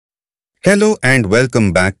Hello and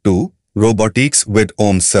welcome back to Robotics with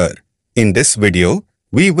Om Sir. In this video,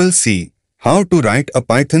 we will see how to write a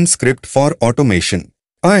Python script for automation.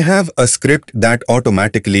 I have a script that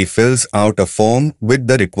automatically fills out a form with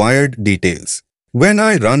the required details. When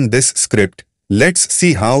I run this script, let's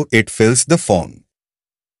see how it fills the form.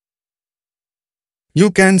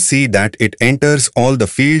 You can see that it enters all the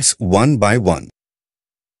fields one by one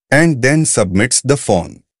and then submits the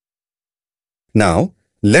form. Now,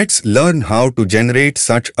 let's learn how to generate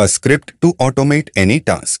such a script to automate any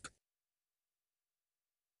task.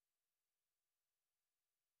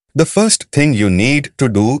 The first thing you need to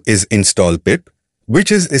do is install pip,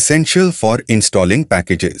 which is essential for installing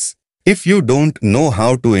packages. If you don't know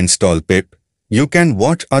how to install pip, you can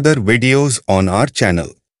watch other videos on our channel.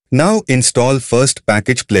 Now install first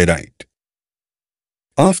package Playwright.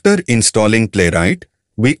 After installing Playwright,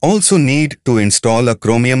 we also need to install a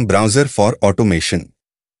Chromium browser for automation.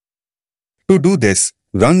 To do this,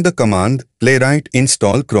 run the command playwright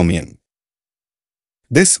install Chromium.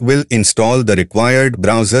 This will install the required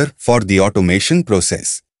browser for the automation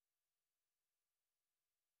process.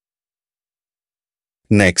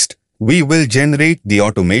 Next, we will generate the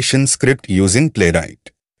automation script using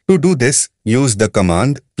Playwright. To do this, use the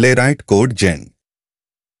command playwright codegen.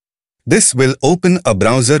 This will open a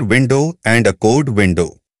browser window and a code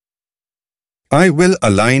window. I will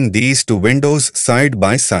align these two windows side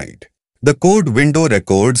by side. The code window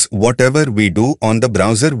records whatever we do on the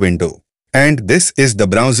browser window, and this is the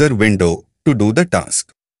browser window to do the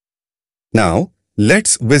task. Now,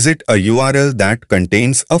 let's visit a URL that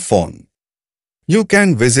contains a form. You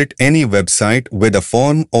can visit any website with a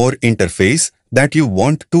form or interface that you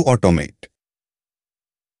want to automate.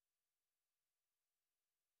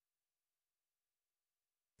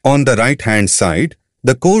 On the right-hand side,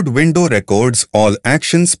 the code window records all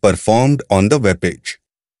actions performed on the webpage.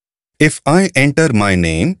 If I enter my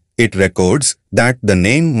name, it records that the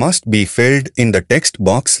name must be filled in the text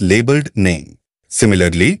box labeled name.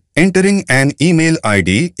 Similarly, entering an email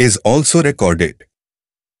ID is also recorded.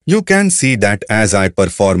 You can see that as I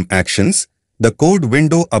perform actions, the code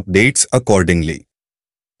window updates accordingly.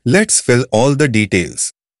 Let's fill all the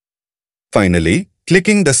details. Finally,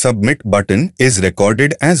 clicking the submit button is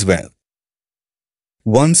recorded as well.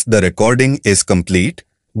 Once the recording is complete,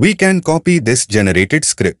 we can copy this generated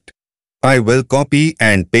script. I will copy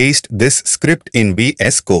and paste this script in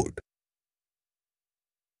VS Code.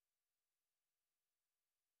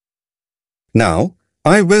 Now,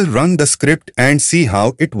 I will run the script and see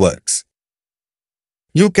how it works.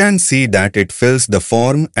 You can see that it fills the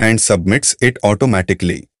form and submits it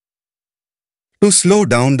automatically. To slow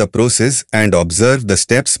down the process and observe the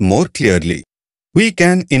steps more clearly, we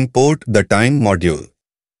can import the time module.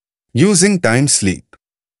 Using time.sleep,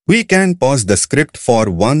 we can pause the script for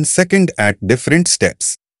 1 second at different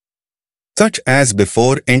steps, such as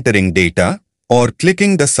before entering data or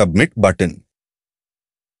clicking the submit button.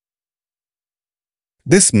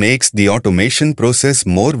 This makes the automation process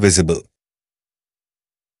more visible.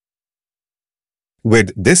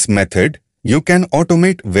 With this method, you can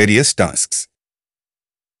automate various tasks.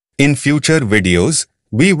 In future videos,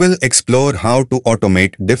 we will explore how to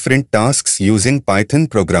automate different tasks using Python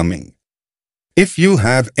programming. If you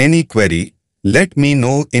have any query, let me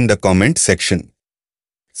know in the comment section.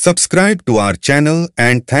 Subscribe to our channel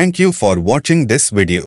and thank you for watching this video.